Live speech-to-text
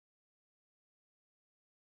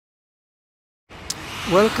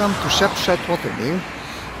Welcome to Shepshed Watermill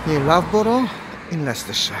near Loughborough in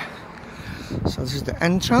Leicestershire. So this is the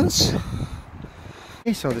entrance.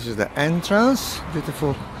 Okay, so this is the entrance.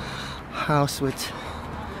 Beautiful house with...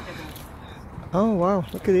 Oh wow,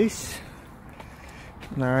 look at this.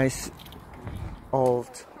 Nice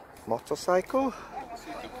old motorcycle.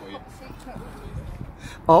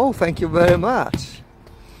 Oh, thank you very much.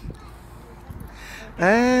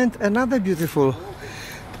 And another beautiful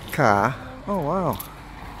car. Oh wow.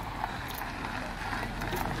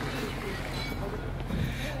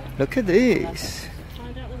 Look at this.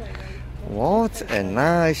 What a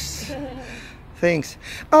nice things.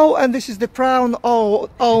 Oh, and this is the proud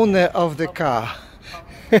owner of the car.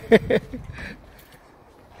 Look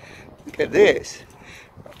at this.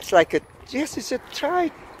 It's like a, yes, it's a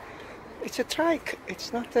trike. It's a trike.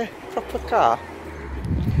 It's not a proper car.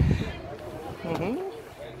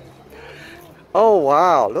 Oh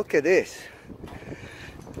wow, look at this.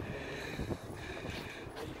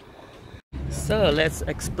 So let's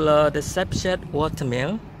explore the Shepshed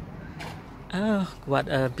Watermill. Oh, what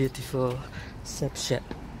a beautiful Shepshed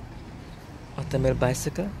Watermill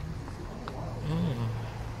bicycle.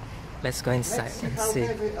 Let's go inside and see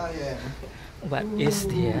what is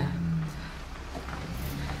there.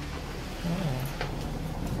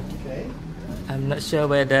 Okay. I'm not sure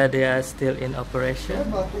whether they are still in operation. Yeah,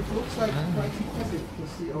 but it looks like quite impressive to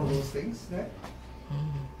see all those things there.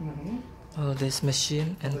 Oh, this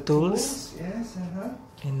machine and tools yes,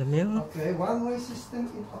 in the mill. Okay, one-way system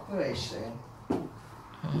in operation.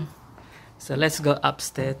 So let's go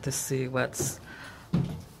upstairs to see what's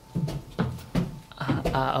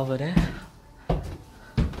over there.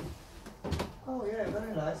 Oh yeah,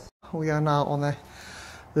 very nice. We are now on a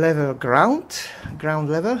level ground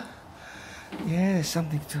level. Yeah,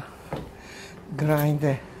 something to grind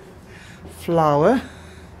the flour.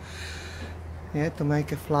 Yeah, to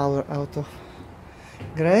make a flour out of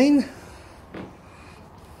grain.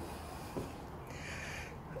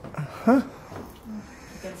 You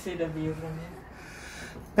can see the view from here.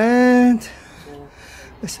 And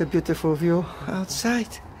it's a beautiful view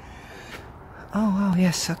outside. Oh wow,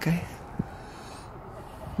 yes, okay.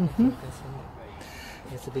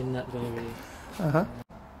 It's a bit not very...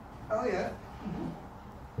 Oh yeah.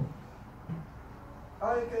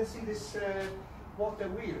 Oh, you can see this water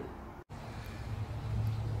wheel.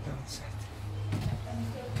 Outside.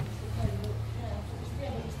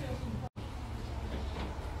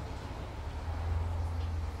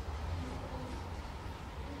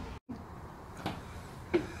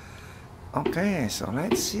 Okay, so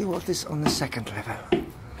let's see what is on the second level. So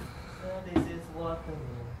this is Watermill.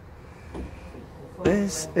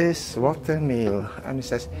 This is Watermill, and it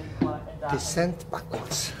says descent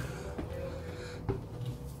backwards.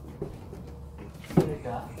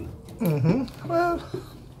 Well,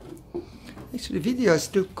 actually the video is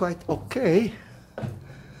still quite okay.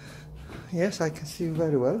 Yes, I can see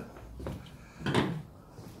very well.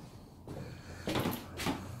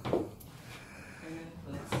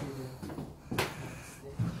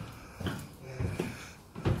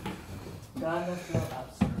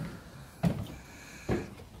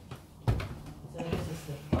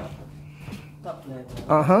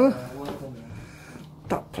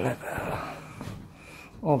 Top level.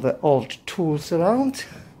 All the old tools around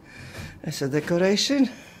as a decoration.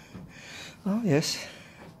 Oh yes,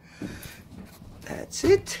 that's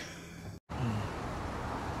it. Oh,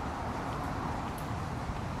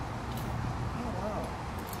 wow.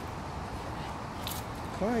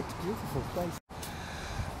 Quite beautiful place.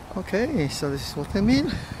 Okay, so this is what I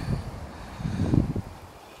mean.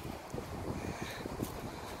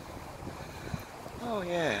 Oh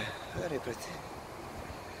yeah, very pretty.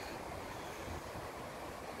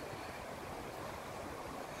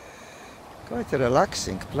 Quite a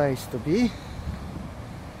relaxing place to be.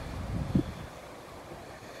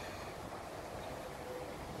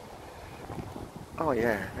 Oh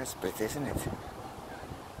yeah, that's pretty, isn't it?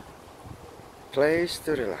 Place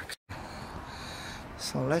to relax.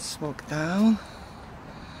 So let's walk down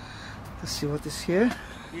to see what is here.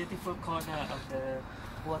 Beautiful corner of the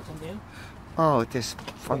watermill. Oh, it is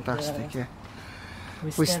fantastic, yeah.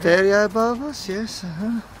 Wisteria above us, yes.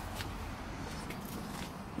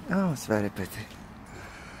 Oh, it's very pretty.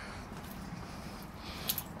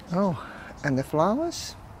 Oh, and the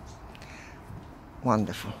flowers?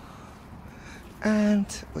 Wonderful. And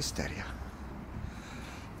wisteria.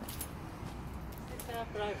 Is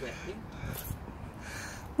that private?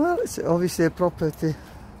 Well, it's obviously a property.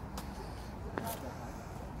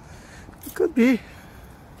 It could be.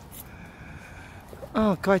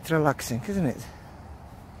 Oh, quite relaxing, isn't it?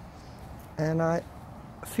 And I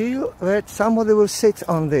feel that somebody will sit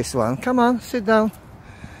on this one. Come on, sit down.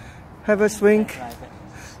 Have a swing.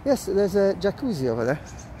 Yes, there's a jacuzzi over there.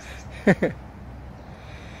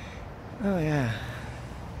 Oh yeah.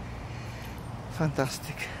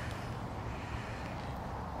 Fantastic.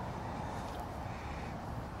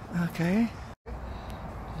 Okay.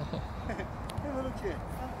 Have a look here.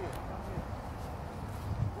 Come here. Come here.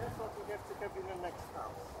 That's what we have to have in the next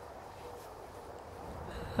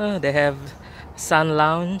house. They have sun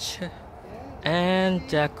lounge and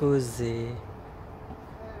jacuzzi.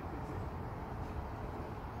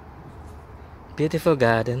 Beautiful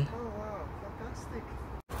garden. Oh wow, fantastic.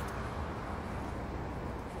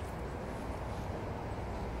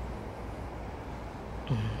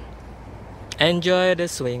 Enjoy the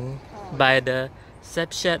swing by the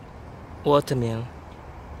Shepshed Watermill.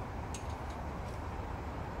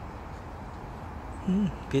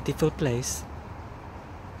 Beautiful place.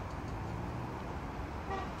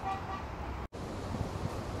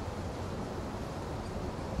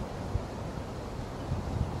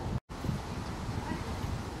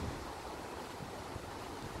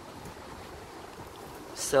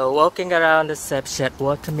 So walking around the Shepshed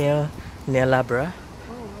Watermill near Labra.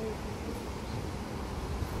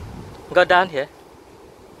 Go down here.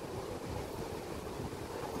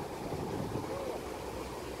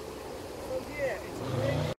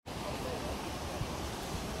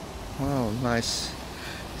 Wow, nice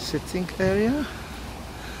sitting area.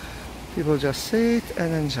 People just sit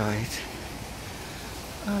and enjoy it.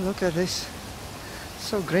 Oh, look at this.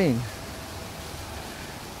 So green.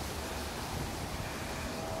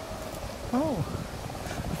 Oh,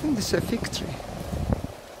 I think this is a fig tree.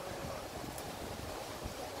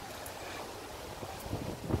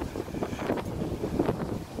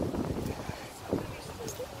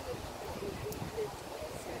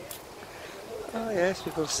 Oh yes,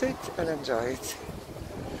 people sit and enjoy it.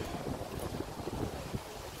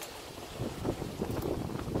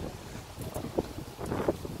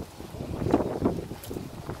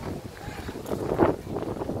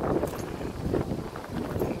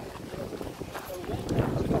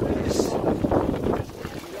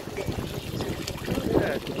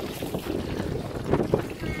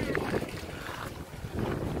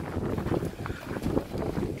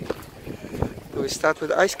 Do we start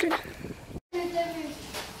with ice cream?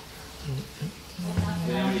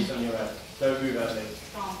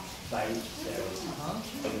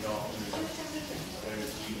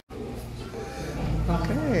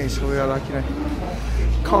 Okay, so we are like in a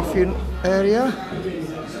coffee area.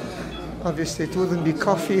 Obviously it wouldn't be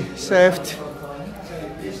coffee served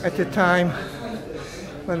at the time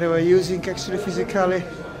when they were using actually physically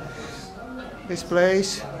this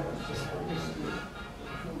place.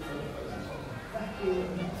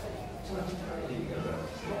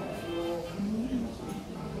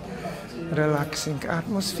 Relaxing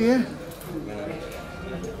atmosphere.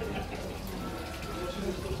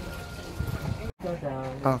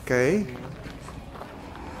 Okay.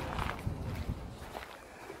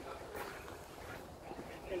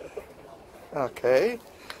 Okay.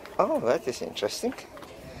 Oh, that is interesting.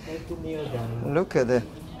 Look at the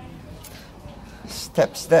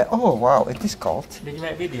steps there. Oh wow, it is cold. Did you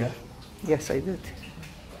make video? Yes, I did.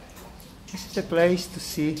 This is the place to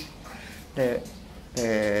see the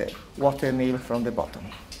watermill from the bottom.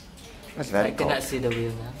 That's very I cold. cannot see the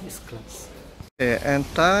wheel now, it's closed. And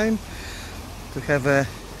time to have a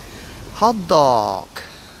hot dog.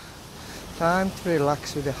 Time to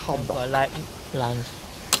relax with a hot dog. Got like lunch.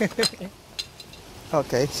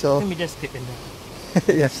 Okay, so Let me just dip in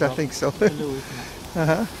there. yes, I think so.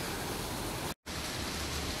 Uh-huh.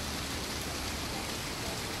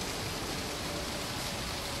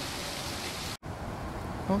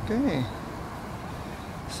 Okay,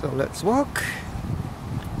 so let's walk.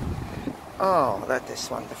 Oh, that is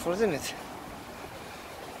wonderful, isn't it?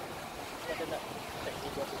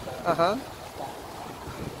 Uh-huh.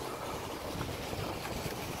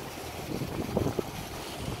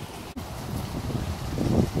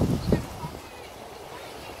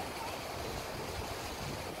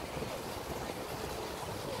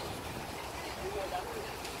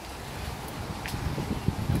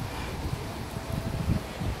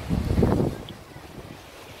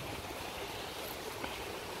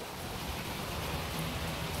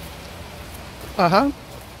 Uh-huh.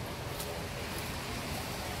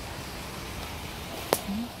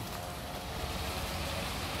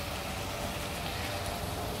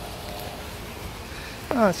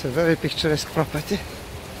 Oh, it's a very picturesque property.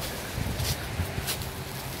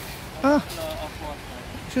 Ah,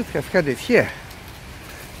 should have had it here.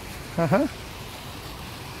 Uh-huh.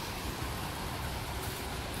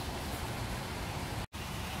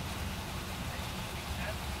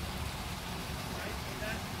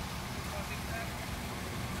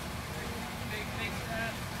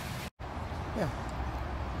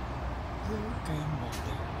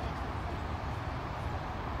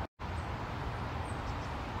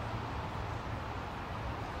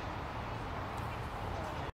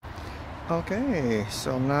 Okay,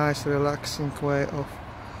 so nice relaxing way of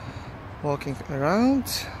walking around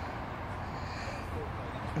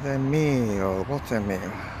the mill,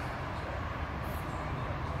 watermill.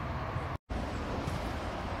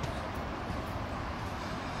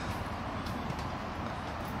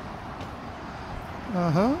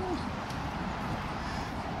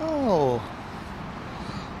 Oh,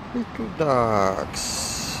 little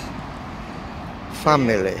ducks.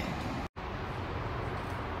 Family.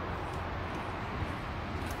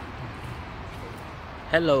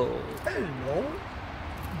 Hello. Hello.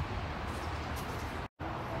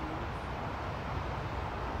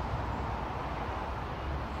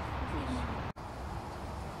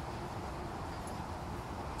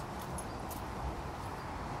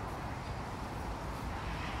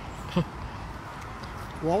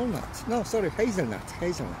 Walnut. No, sorry, hazelnut.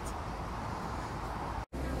 Hazelnut.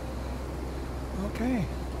 Okay.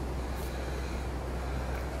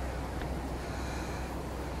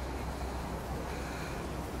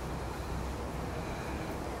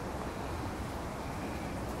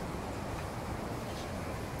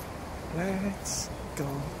 Let's go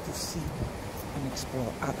to see and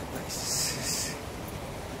explore other places.